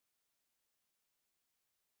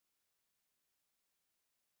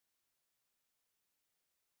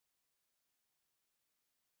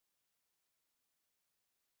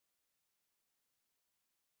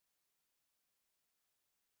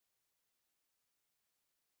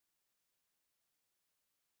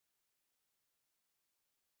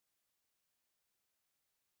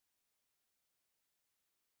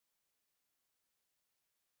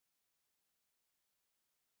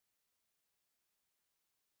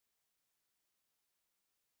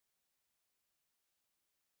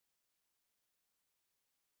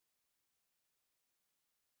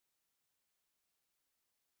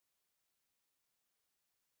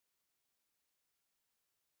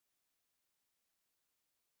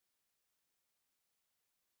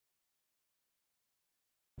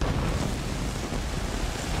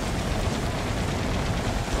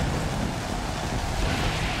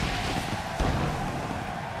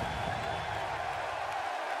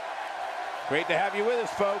Great to have you with us,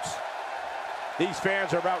 folks. These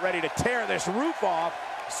fans are about ready to tear this roof off,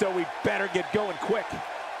 so we better get going quick.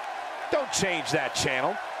 Don't change that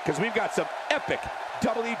channel, because we've got some epic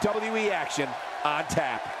WWE action on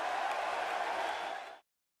tap.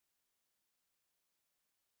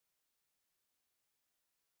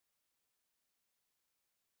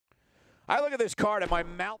 I look at this card and my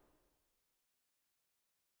mouth.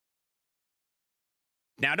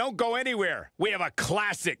 Now don't go anywhere. We have a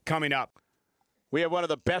classic coming up. We have one of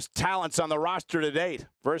the best talents on the roster to date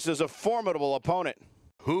versus a formidable opponent.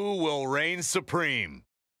 Who will reign supreme?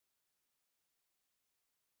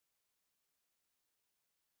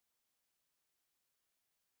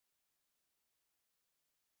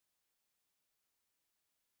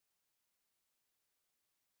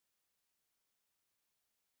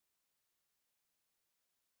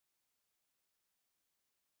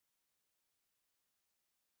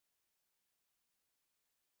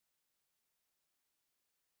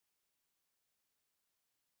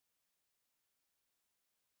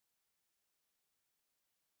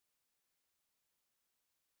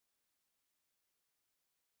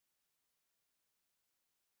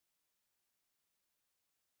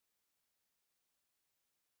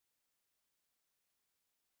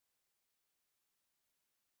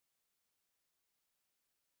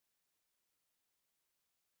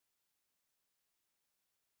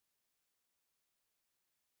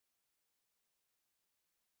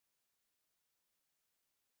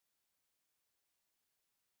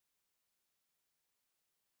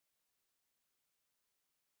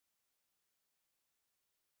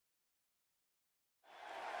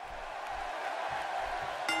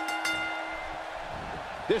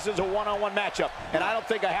 This is a one-on-one matchup, and I don't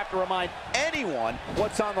think I have to remind anyone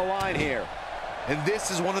what's on the line here. And this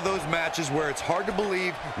is one of those matches where it's hard to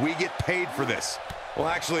believe we get paid for this. Well,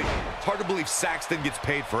 actually, it's hard to believe Saxton gets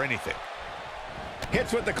paid for anything.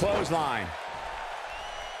 Hits with the clothesline.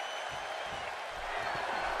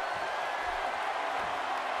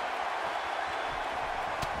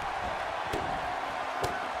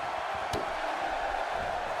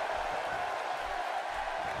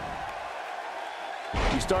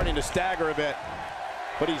 He's starting to stagger a bit,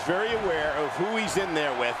 but he's very aware of who he's in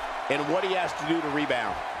there with and what he has to do to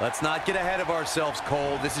rebound. Let's not get ahead of ourselves,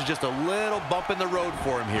 Cole. This is just a little bump in the road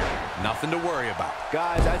for him here. Nothing to worry about.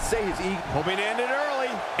 Guys, I'd say his ego... Hoping to end it early,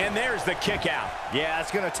 and there's the kick out. Yeah,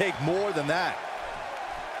 it's going to take more than that.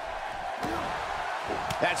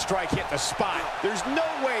 That strike hit the spot. There's no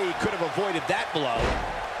way he could have avoided that blow.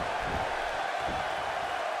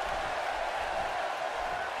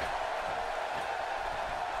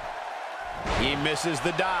 He misses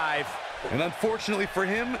the dive. And unfortunately for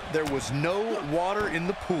him, there was no water in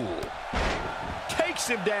the pool. Takes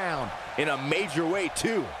him down in a major way,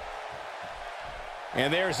 too.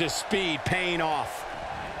 And there's his speed paying off.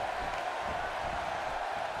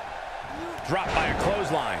 Dropped by a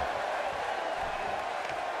clothesline.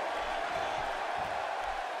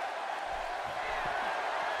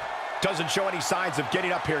 Doesn't show any signs of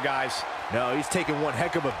getting up here, guys. No, he's taking one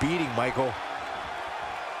heck of a beating, Michael.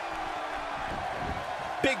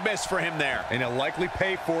 Big miss for him there. And he'll likely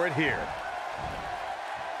pay for it here.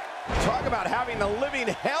 Talk about having the living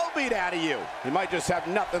hell beat out of you. You might just have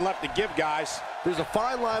nothing left to give, guys. There's a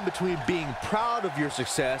fine line between being proud of your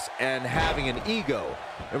success and having an ego.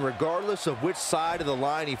 And regardless of which side of the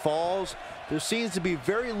line he falls, there seems to be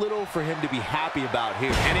very little for him to be happy about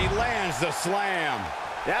here. And he lands the slam.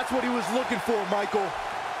 That's what he was looking for, Michael.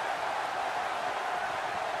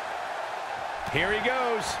 Here he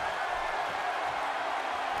goes.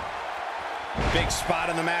 Big spot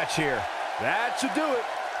in the match here. That should do it.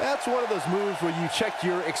 That's one of those moves where you check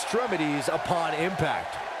your extremities upon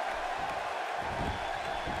impact.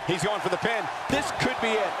 He's going for the pin. This could be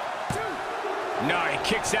it. No, he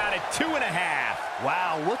kicks out at 2.5.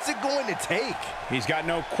 Wow, what's it going to take? He's got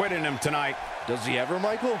no quit in him tonight. Does he ever,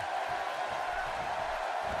 Michael?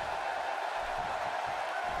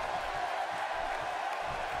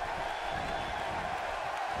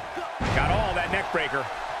 Got all that neck breaker.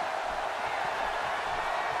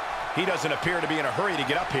 He doesn't appear to be in a hurry to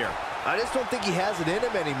get up here. I just don't think he has it in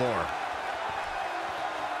him anymore.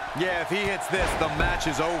 Yeah, if he hits this, the match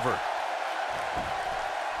is over.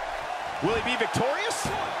 Will he be victorious?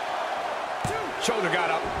 Shoulder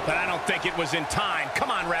got up, but I don't think it was in time. Come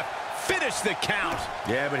on, ref. Finish the count.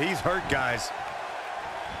 Yeah, but he's hurt, guys.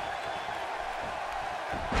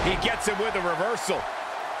 He gets him with a reversal.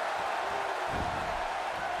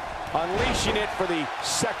 Unleashing it for the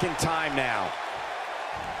second time now.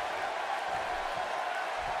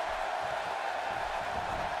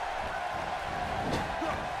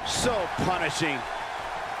 So punishing.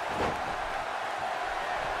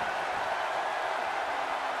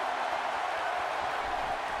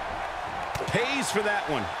 pays for that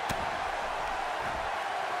one.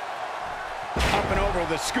 Up and over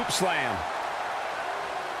with a scoop slam.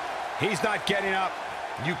 He's not getting up.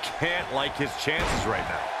 You can't like his chances right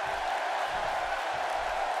now.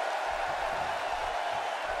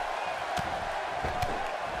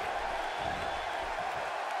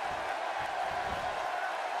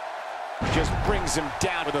 Just brings him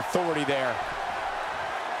down with authority there.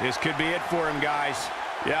 This could be it for him, guys.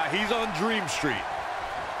 Yeah, he's on Dream Street.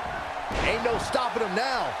 Ain't no stopping him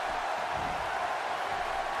now.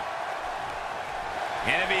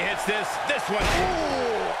 And if he hits this one.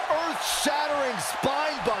 Ooh, earth-shattering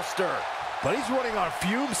spine buster. But he's running on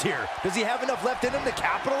fumes here. Does he have enough left in him to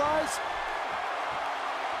capitalize?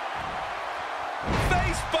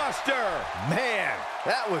 Face buster. Man,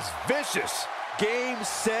 that was vicious. Game,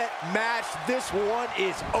 set, match. This one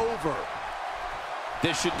is over.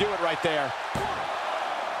 This should do it right there. 1,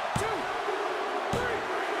 2, 3.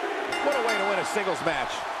 What a way to win a singles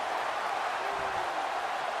match.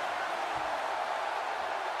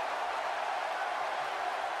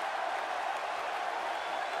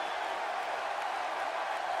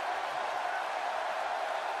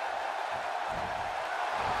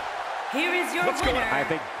 Here is your winner. I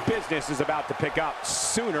think business is about to pick up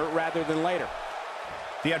sooner rather than later.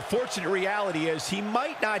 The unfortunate reality is he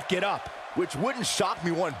might not get up, which wouldn't shock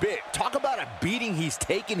me one bit. Talk about a beating he's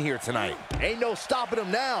taken here tonight. Ain't no stopping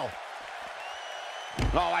him now.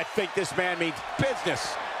 Oh, I think this man means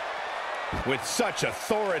business with such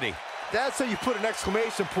authority. That's how you put an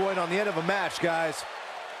exclamation point on the end of a match, guys.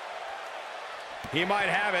 He might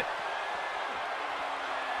have it.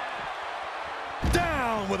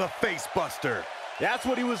 Down with a face buster. That's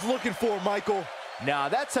what he was looking for, Michael. Now,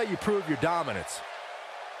 that's how you prove your dominance.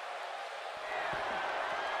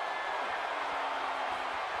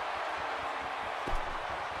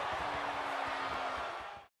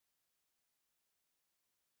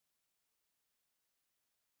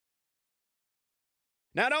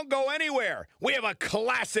 Now don't go anywhere. We have a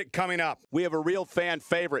classic coming up. We have a real fan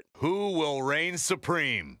favorite. Who will reign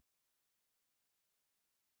supreme?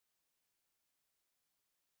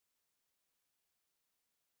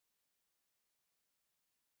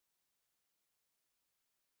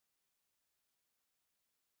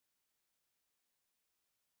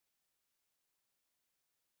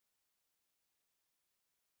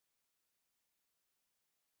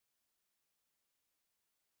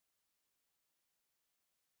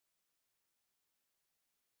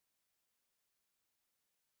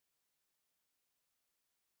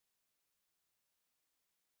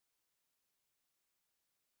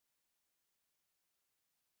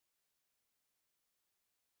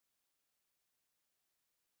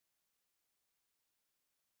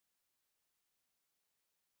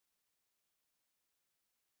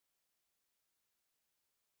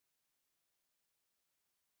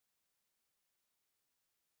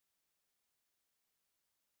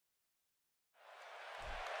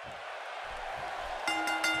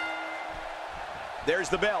 There's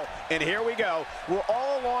the bell, and here we go. We're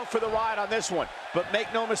all along for the ride on this one, but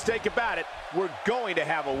make no mistake about it, we're going to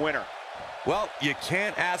have a winner. Well, you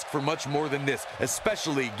can't ask for much more than this,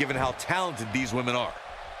 especially given how talented these women are.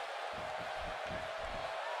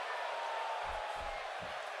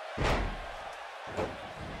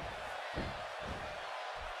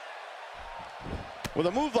 With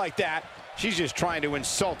a move like that, she's just trying to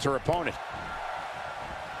insult her opponent.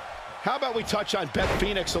 How about we touch on Beth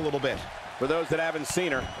Phoenix a little bit? For those that haven't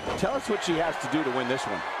seen her, tell us what she has to do to win this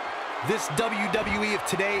one. This WWE of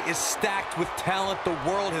today is stacked with talent the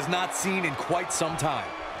world has not seen in quite some time.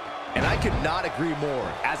 And I could not agree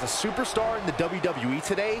more. As a superstar in the WWE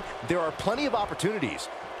today, there are plenty of opportunities.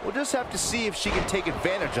 We'll just have to see if she can take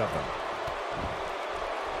advantage of them.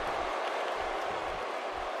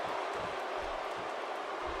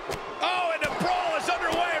 Oh, and the brawl is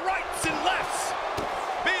underway. Rights and lefts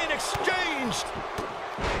being exchanged.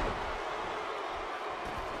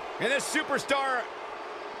 And this superstar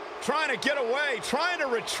trying to get away, trying to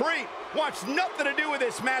retreat. Wants nothing to do with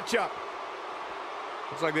this matchup.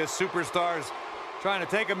 Looks like this superstar's trying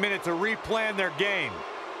to take a minute to replan their game.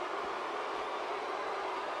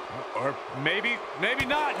 Or maybe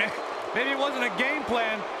not. Maybe it wasn't a game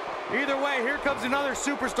plan. Either way, here comes another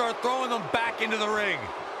superstar throwing them back into the ring.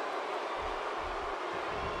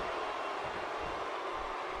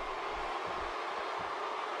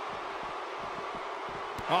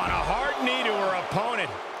 On a hard knee to her opponent.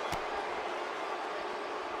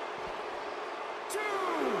 2,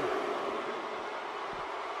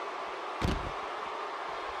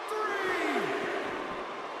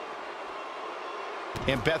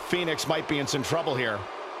 3. And Beth Phoenix might be in some trouble here.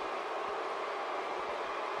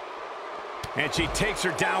 And she takes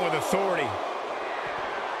her down with authority.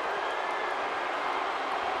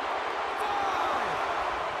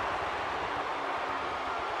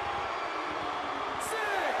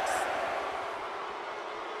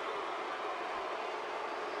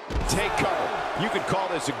 Take cover. You could call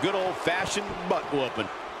this a good old-fashioned butt whooping.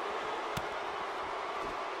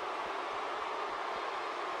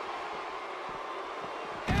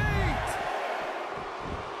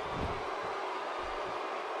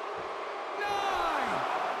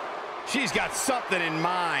 She's got something in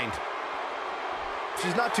mind.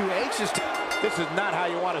 She's not too anxious to... This is not how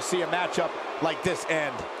you want to see a matchup like this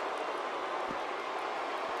end.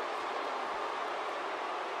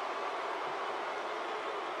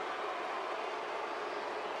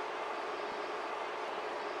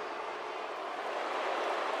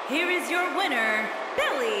 Here is your winner,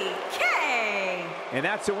 Billy Kay. And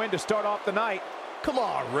that's a win to start off the night. Come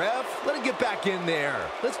on, ref. Let it get back in there.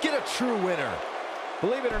 Let's get a true winner.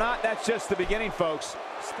 Believe it or not, that's just the beginning, folks.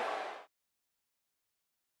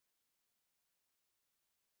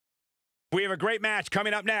 We have a great match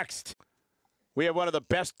coming up next. We have one of the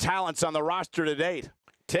best talents on the roster to date,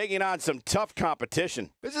 taking on some tough competition.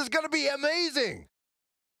 This is going to be amazing.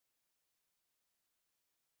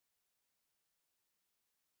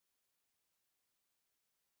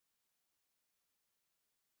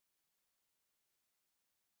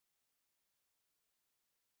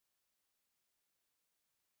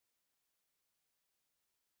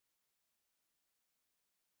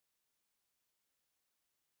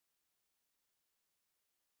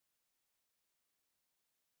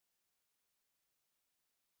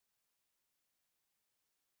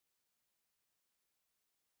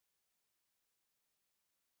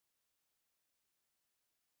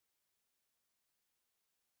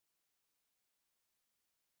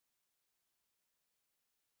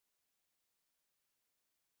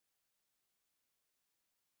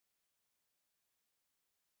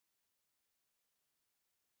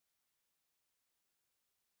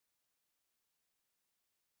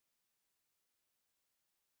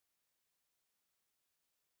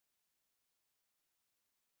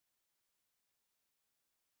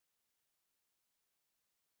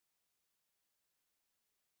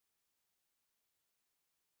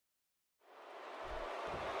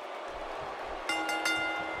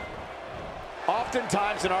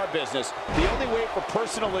 Oftentimes in our business, the only way for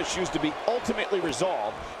personal issues to be ultimately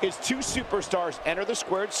resolved is two superstars enter the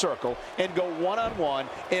squared circle and go one-on-one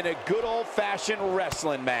in a good old-fashioned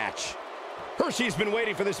wrestling match. Hershey's been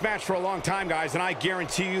waiting for this match for a long time, guys, and I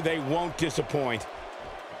guarantee you they won't disappoint.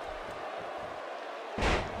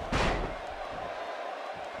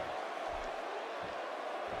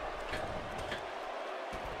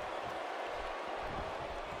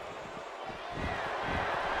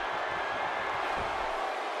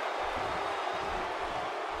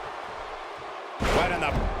 Right on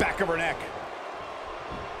the back of her neck.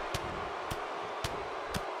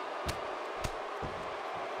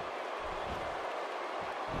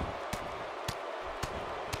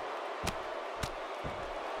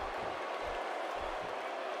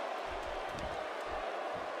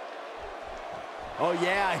 Oh,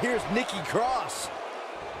 yeah, here's Nikki Cross.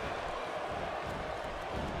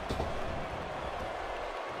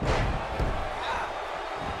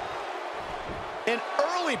 An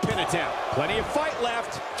early pin attempt. Plenty of fight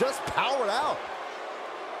left. Just powered out.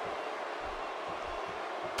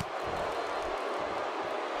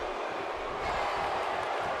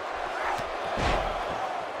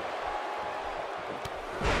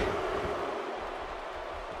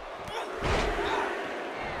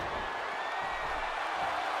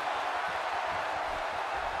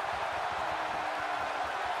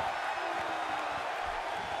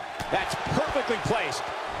 That's perfectly placed.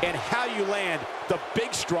 And how you land the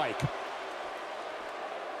big strike.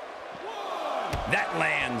 That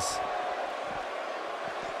lands.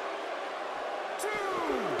 2,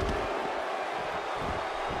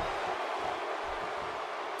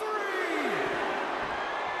 3,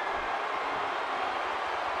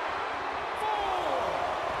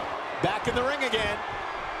 4. Back in the ring again.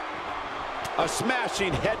 A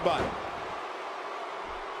smashing headbutt.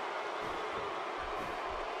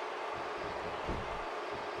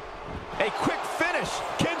 A quick finish.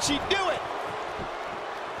 Can she do it?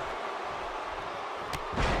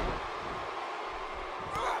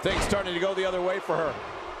 Things starting to go the other way for her.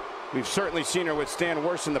 We've certainly seen her withstand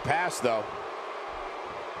worse in the past, though.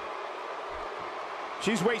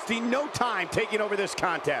 She's wasting no time taking over this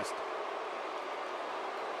contest.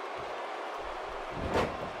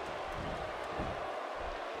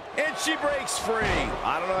 And she breaks free.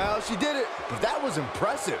 I don't know how she did it, but that was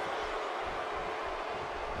impressive.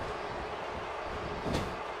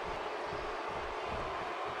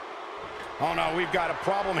 Oh no, we've got a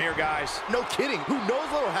problem here, guys. No kidding. Who knows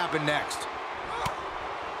what'll happen next?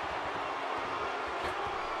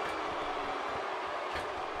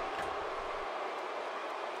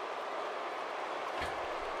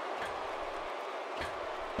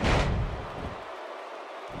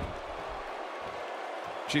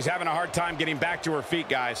 She's having a hard time getting back to her feet,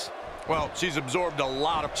 guys. Well, she's absorbed a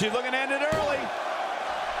lot of... She's looking to end it early.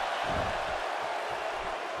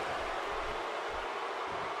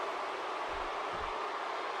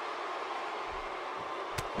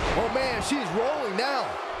 Oh, man, she's rolling now.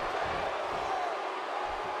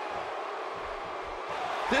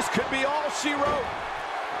 This could be all she wrote.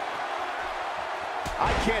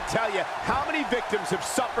 I can't tell you how many victims have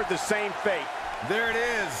suffered the same fate. There it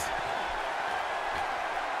is.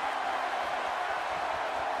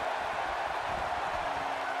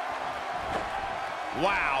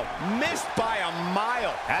 Wow, missed by a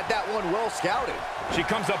mile. Had that one well scouted. She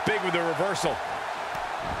comes up big with a reversal.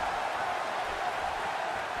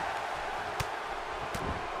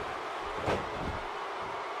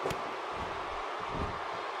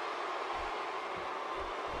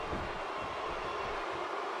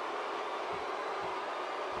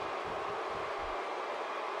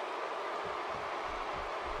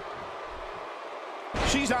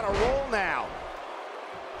 She's on a roll now.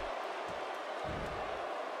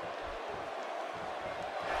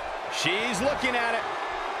 She's looking at it.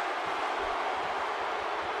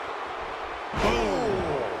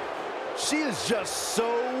 Boom! She is just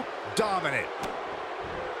so dominant.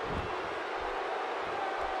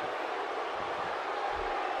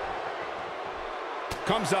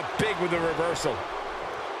 Comes up big with a reversal.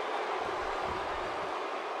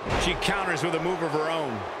 She counters with a move of her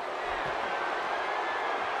own.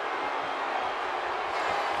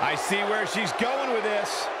 I see where she's going with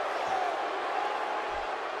this.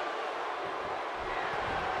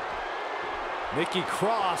 Nikki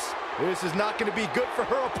Cross, this is not going to be good for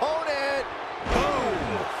her opponent.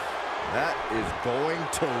 Boom! That is going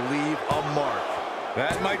to leave a mark.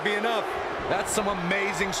 That might be enough. That's some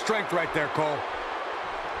amazing strength right there, Cole.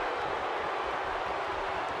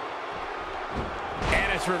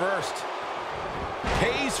 And it's reversed.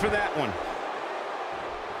 Pays for that one.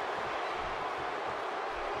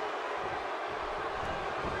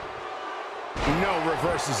 No,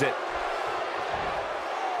 reverses it.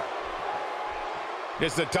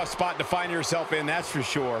 This is a tough spot to find yourself in, that's for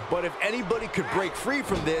sure. But if anybody could break free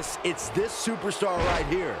from this, it's this superstar right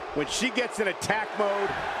here. When she gets in attack mode,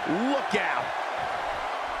 look out.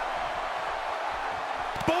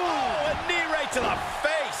 Boom! Oh, a knee right to the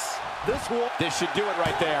face. This should do it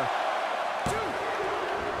right there.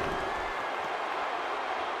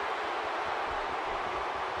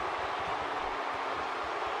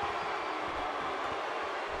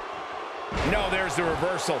 No, there's the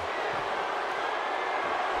reversal.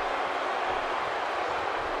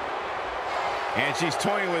 And she's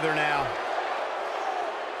toying with her now.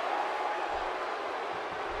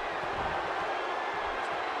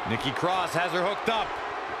 Nikki Cross has her hooked up.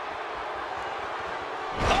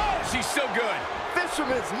 Oh, she's so good.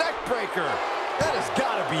 Fisherman's neck breaker. That has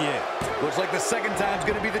got to be it. Looks like the second time's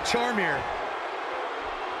going to be the charm here.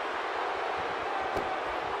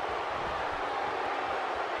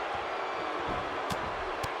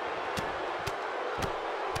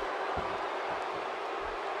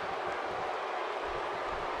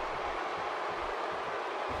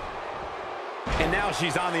 And now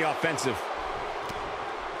she's on the offensive.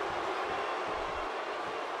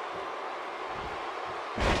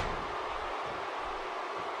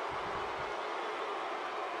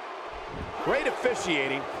 Great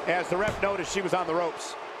officiating as the ref noticed she was on the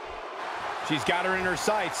ropes. She's got her in her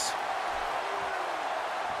sights.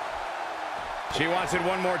 She wants it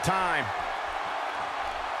one more time.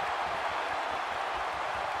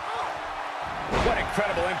 What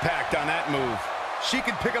incredible impact on that move. She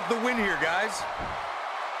can pick up the win here, guys.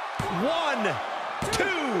 1, 2.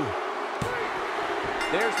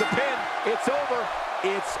 There's the pin. It's over.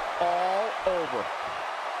 It's all over.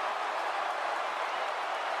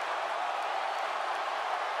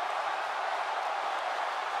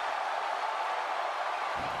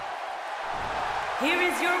 Here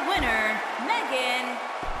is your winner, Megan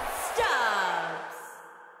Stubbs.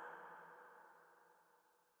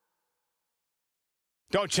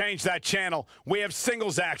 Don't change that channel. We have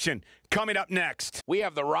singles action coming up next. We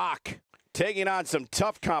have The Rock taking on some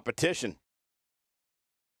tough competition.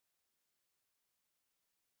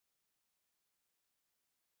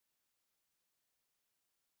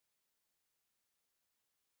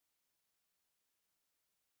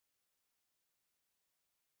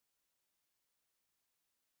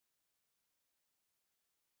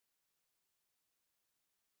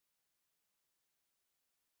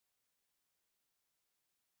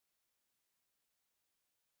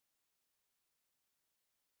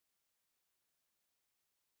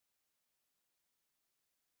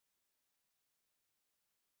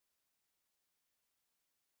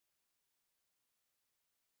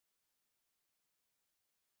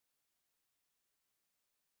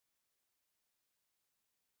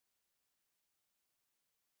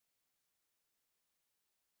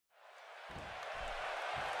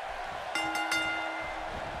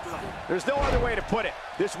 There's no other way to put it.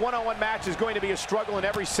 This one-on-one match is going to be a struggle in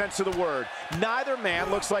every sense of the word. Neither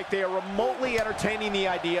man looks like they are remotely entertaining the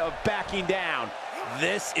idea of backing down.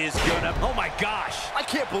 This is gonna, oh my gosh. I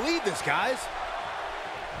can't believe this, guys.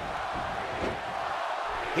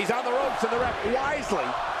 He's on the ropes and the ref wisely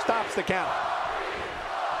stops the count.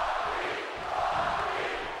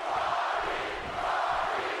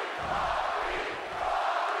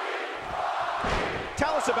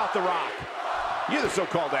 Tell us about The Rock. You're the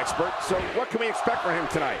so-called expert, so what can we expect from him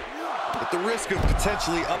tonight? At the risk of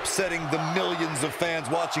potentially upsetting the millions of fans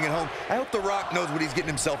watching at home, I hope The Rock knows what he's getting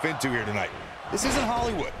himself into here tonight. This isn't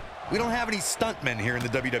Hollywood. We don't have any stuntmen here in the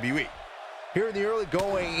WWE. Here in the early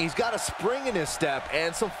going, he's got a spring in his step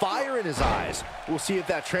and some fire in his eyes. We'll see if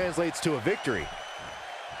that translates to a victory.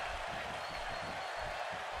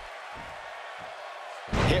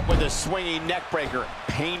 Hit with a swinging neck breaker.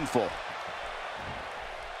 Painful.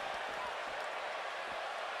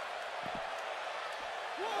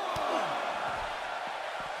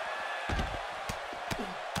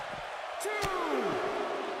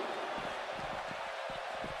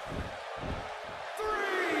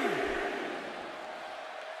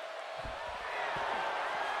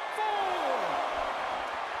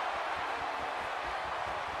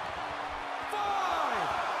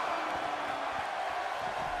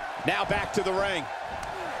 Now back to the ring.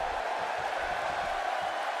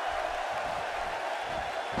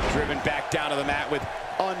 Driven back down to the mat with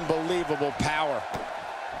unbelievable power.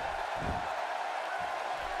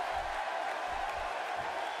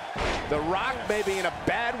 The Rock may be in a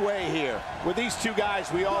bad way here. With these two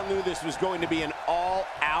guys, we all knew this was going to be an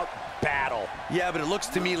all-out battle. Yeah, but it looks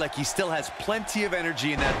to me like he still has plenty of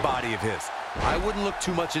energy in that body of his. I wouldn't look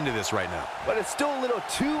too much into this right now. But it's still a little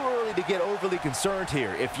too early to get overly concerned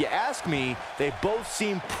here. If you ask me, they both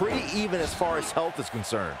seem pretty even as far as health is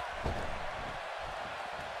concerned.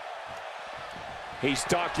 He's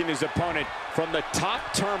stalking his opponent from the top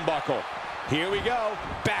turnbuckle. Here we go,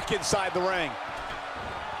 back inside the ring.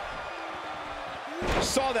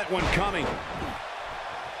 Saw that one coming.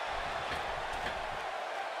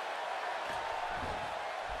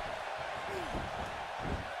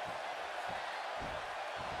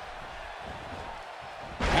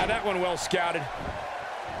 Had that one well scouted.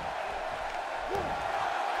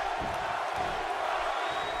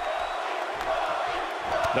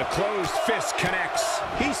 The closed fist connects.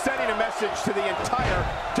 He's sending a message to the entire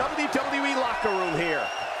WWE locker room here.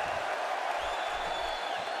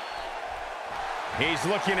 He's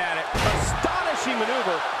looking at it. Astonishing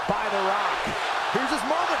maneuver by The Rock. Here's his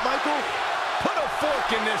moment, Michael. Put a fork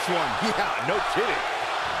in this one. Yeah, no kidding.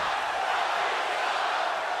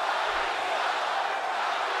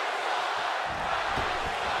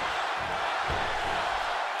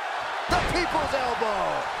 The people's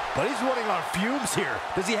elbow. But he's running on fumes here.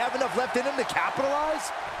 Does he have enough left in him to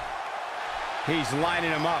capitalize? He's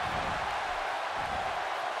lining him up.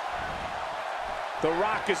 The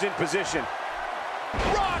Rock is in position.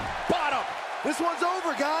 Rock bottom. This one's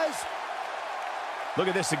over, guys. Look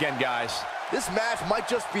at this again, guys. This match might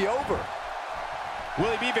just be over.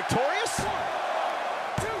 Will he be victorious? 1,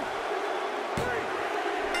 2, 3.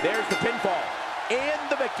 There's the pinfall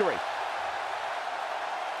and the victory.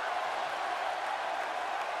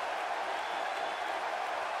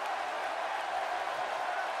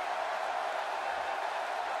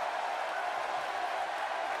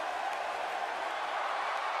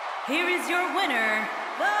 Here is your winner,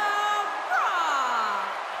 The Rock.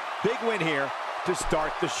 Big win here to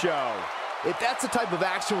start the show. If that's the type of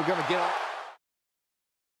action we're going to get on.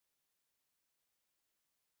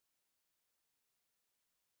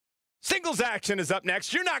 Singles action is up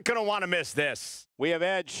next. You're not going to want to miss this. We have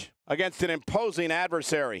Edge against an imposing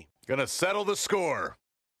adversary. Gonna settle the score.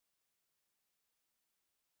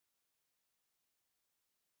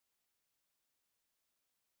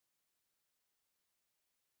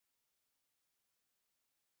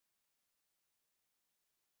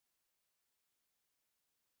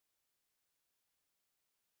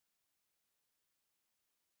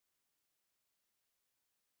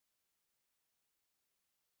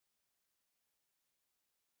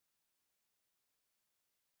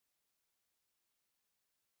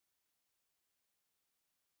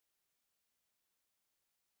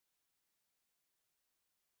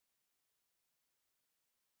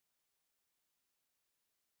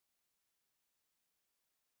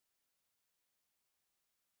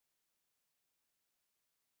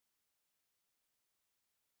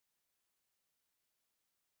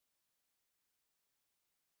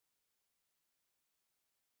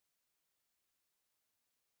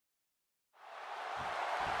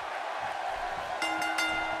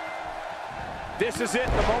 This is it,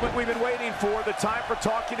 the moment we've been waiting for. The time for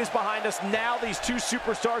talking is behind us. Now these two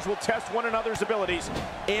superstars will test one another's abilities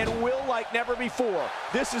and will like never before.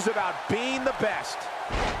 This is about being the best.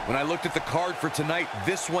 When I looked at the card for tonight,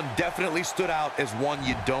 this one definitely stood out as one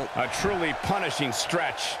you don't. A truly punishing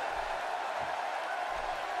stretch.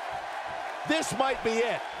 This might be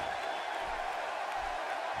it.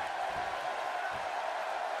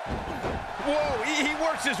 Whoa, he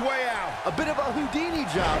works his way out. A bit of a Houdini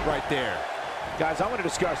job right there. Guys, I want to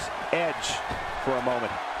discuss Edge for a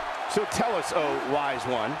moment. So tell us, oh, wise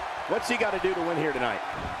one, what's he got to do to win here tonight?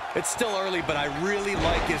 It's still early, but I really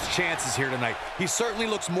like his chances here tonight. He certainly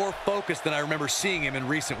looks more focused than I remember seeing him in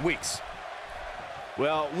recent weeks.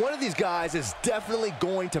 Well, one of these guys is definitely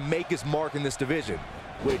going to make his mark in this division.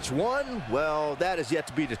 Which one? Well, that is yet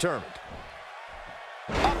to be determined.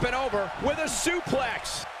 Up and over with a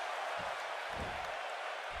suplex.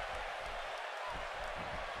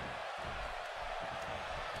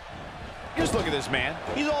 Just look at this man.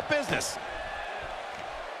 He's all business.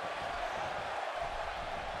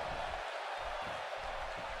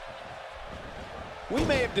 We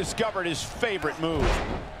may have discovered his favorite move.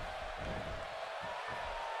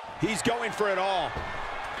 He's going for it all.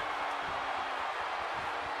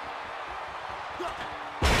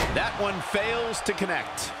 That one fails to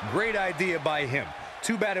connect. Great idea by him.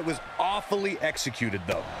 Too bad it was awfully executed,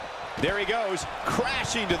 though. There he goes,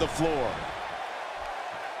 crashing to the floor.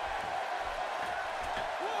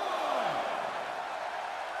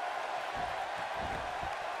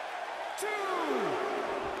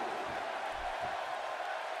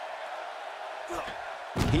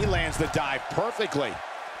 He lands the dive perfectly.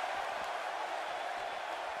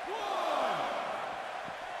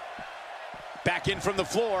 Back in from the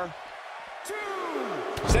floor.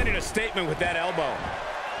 Sending a statement with that elbow.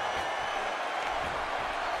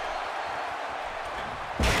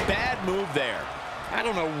 Bad move there. I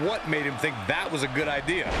don't know what made him think that was a good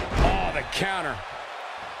idea. Oh, the counter.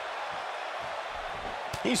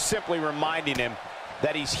 He's simply reminding him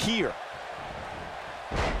that he's here.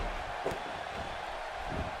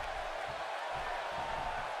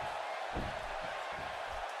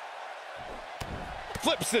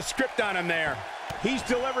 Flips the script on him there. He's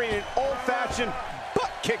delivering an old-fashioned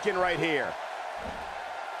butt kicking right here.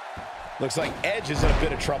 Looks like Edge is in a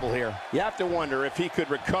bit of trouble here. You have to wonder if he could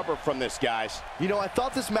recover from this, guys. You know, I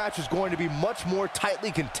thought this match was going to be much more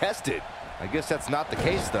tightly contested. I guess that's not the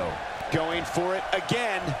case, though. Going for it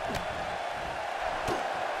again.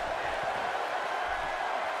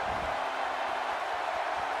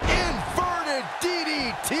 Inverted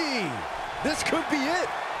DDT. This could be it.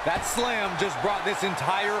 That slam just brought this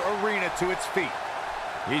entire arena to its feet.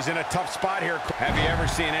 He's in a tough spot here. Have you ever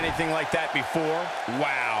seen anything like that before?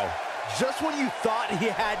 Wow. Just when you thought he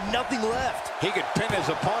had nothing left. He could pin his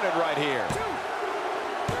opponent right here. 2,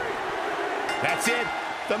 3. That's it.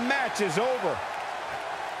 The match is over.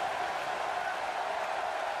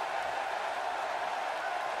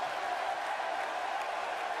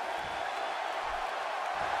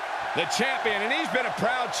 The champion, and he's been a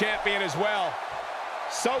proud champion as well.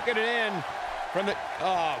 Soaking it in from the...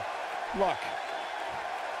 Oh, look.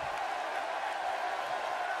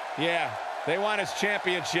 Yeah, they want his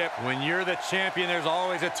championship. When you're the champion, there's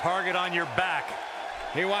always a target on your back.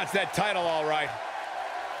 He wants that title, all right.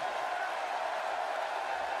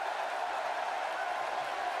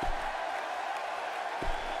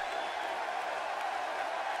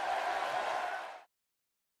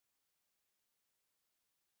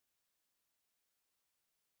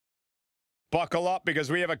 Buckle up,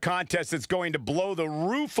 because we have a contest that's going to blow the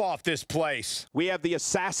roof off this place. We have the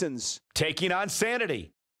Assassins taking on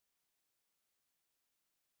Sanity.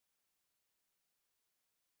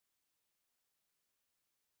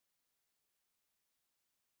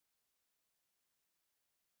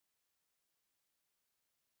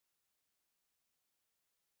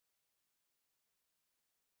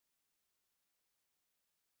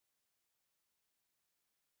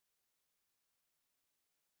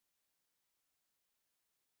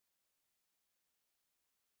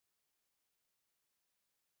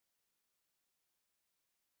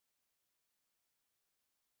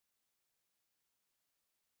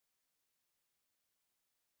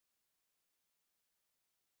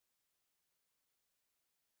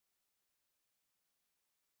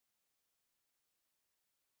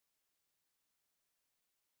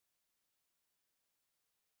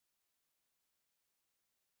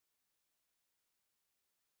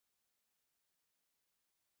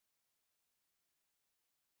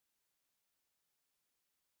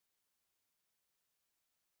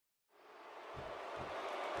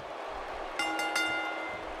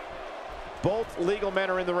 Both legal men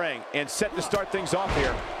are in the ring and set to start things off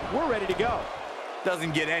here. We're ready to go.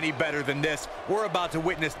 Doesn't get any better than this. We're about to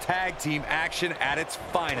witness tag team action at its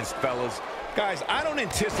finest, fellas. Guys, I don't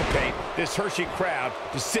anticipate this Hershey crowd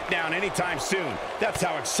to sit down anytime soon. That's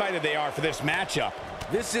how excited they are for this matchup.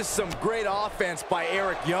 This is some great offense by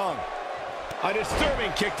Eric Young. A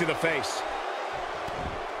disturbing kick to the face.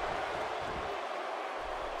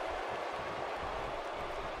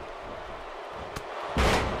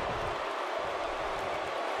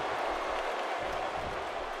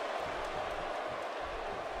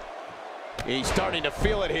 He's starting to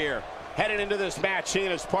feel it here. Headed into this match, he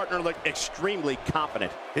and his partner look extremely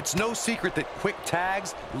confident. It's no secret that quick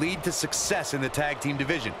tags lead to success in the tag team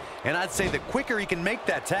division. And I'd say the quicker he can make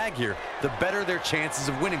that tag here, the better their chances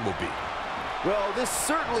of winning will be. Well, this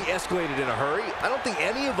certainly escalated in a hurry. I don't think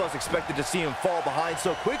any of us expected to see him fall behind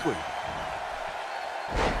so quickly.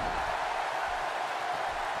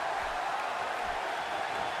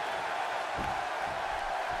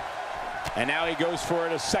 And now he goes for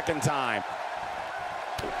it a second time.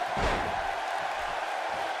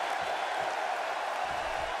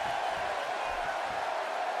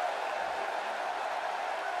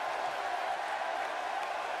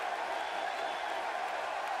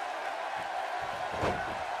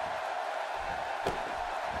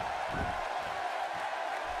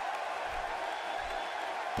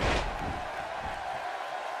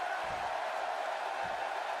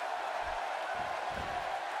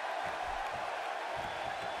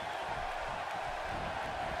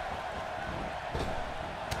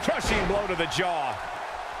 Crushing blow to the jaw.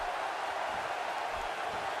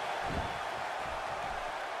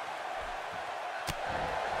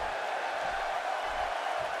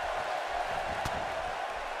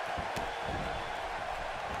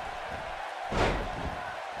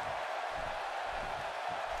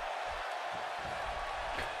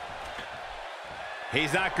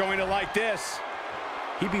 He's not going to like this.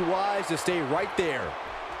 He'd be wise to stay right there.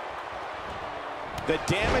 The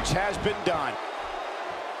damage has been done.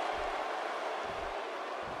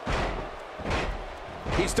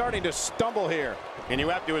 He's starting to stumble here, and you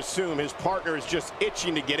have to assume his partner is just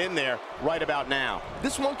itching to get in there right about now.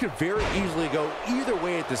 This one could very easily go either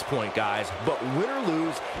way at this point, guys, but win or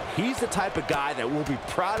lose, he's the type of guy that will be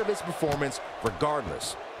proud of his performance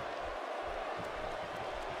regardless.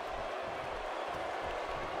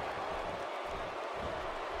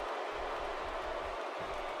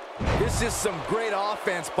 This is some great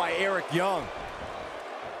offense by Eric Young.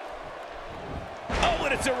 Oh,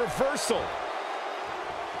 and it's a reversal.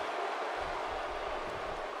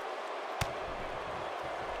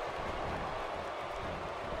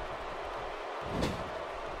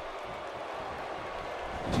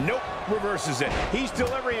 Nope, reverses it. He's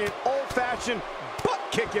delivering an old-fashioned butt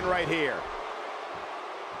kicking right here.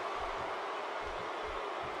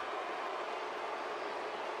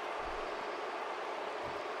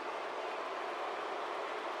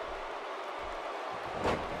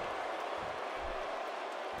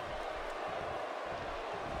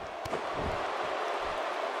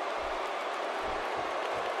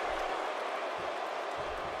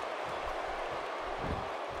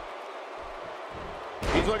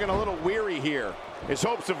 He's looking a little weary here. His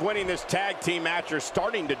hopes of winning this tag team match are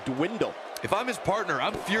starting to dwindle. If I'm his partner,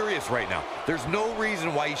 I'm furious right now. There's no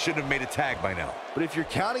reason why he shouldn't have made a tag by now. But if you're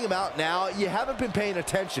counting him out now, you haven't been paying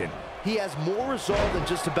attention. He has more resolve than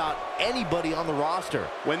just about anybody on the roster.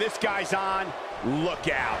 When this guy's on, look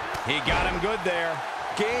out. He got him good there.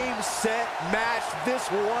 Game, set, match. This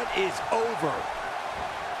one is over.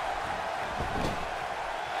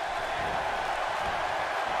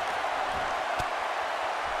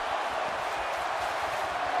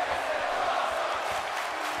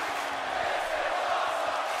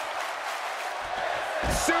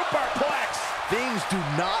 Superplex. Things do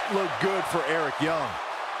not look good for Eric Young.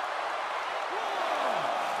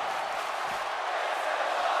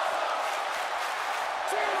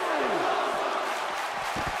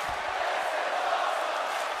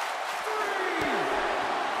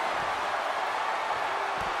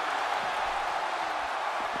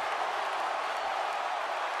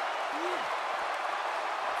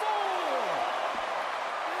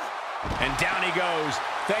 And down he goes,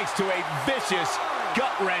 thanks to a vicious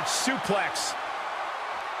gut-wrench suplex.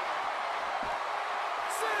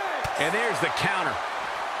 And there's the counter.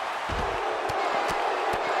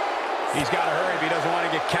 He's got to hurry if he doesn't want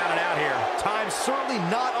to get counted out here. Time's certainly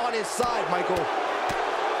not on his side, Michael.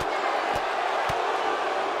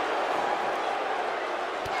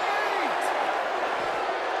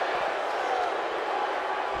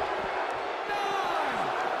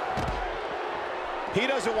 He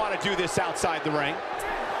doesn't want to do this outside the ring.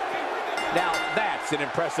 Now that's an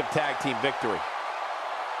impressive tag team victory.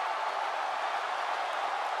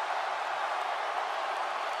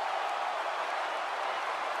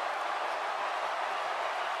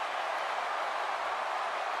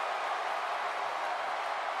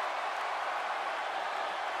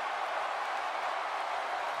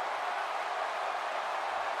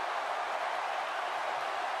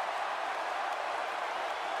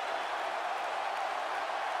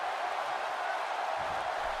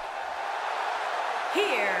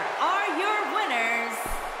 Here are your winners,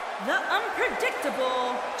 the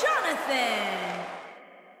unpredictable Jonathan.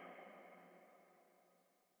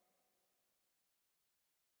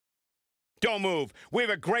 Don't move. We have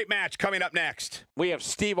a great match coming up next. We have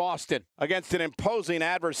Steve Austin against an imposing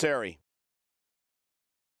adversary.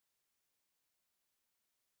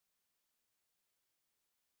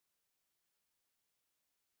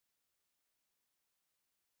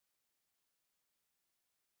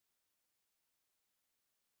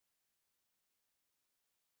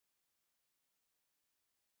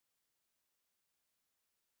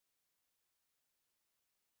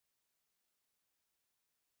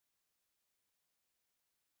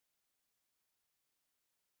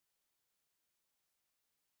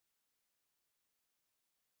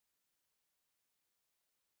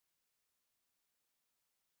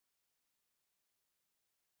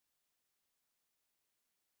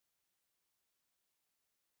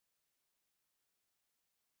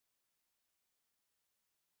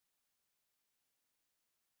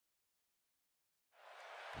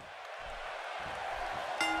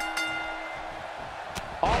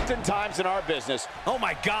 Oftentimes in our business, Oh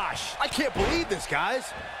my gosh. I can't believe this,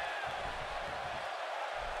 guys.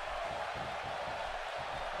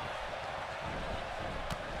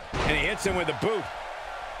 And he hits him with a boot.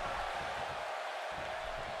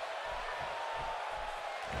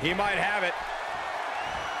 He might have it.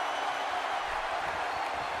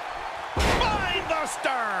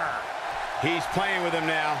 Spinebuster! He's playing with him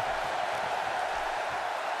now.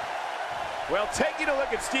 well, taking a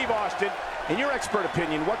look at Steve Austin, in your expert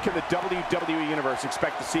opinion, what can the WWE Universe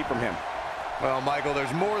expect to see from him? Well, Michael,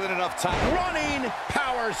 there's more than enough time. Running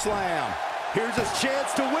power slam. Here's his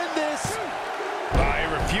chance to win this.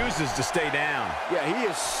 He refuses to stay down. Yeah, he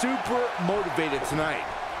is super motivated tonight.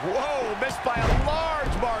 Whoa, missed by a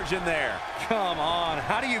large margin there. Come on,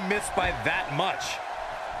 how do you miss by that much?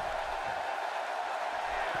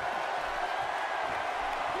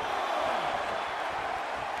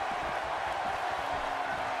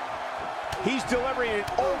 He's delivering an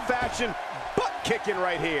old-fashioned butt-kicking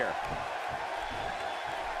right here.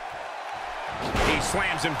 He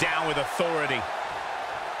slams him down with authority.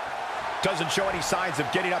 Doesn't show any signs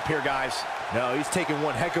of getting up here, guys. No, he's taking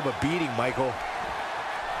one heck of a beating, Michael.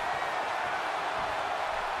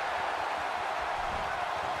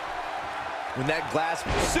 When that glass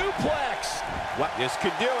Suplex! What? This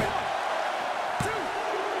could do it.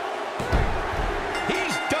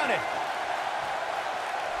 He's done it.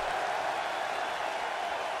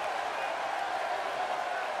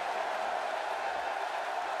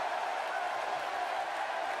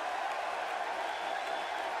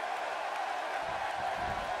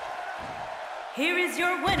 Here is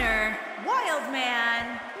your winner,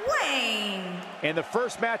 Wildman Wayne. And the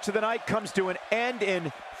first match of the night comes to an end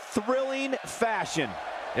in thrilling fashion.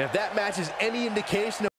 And if that match is any indication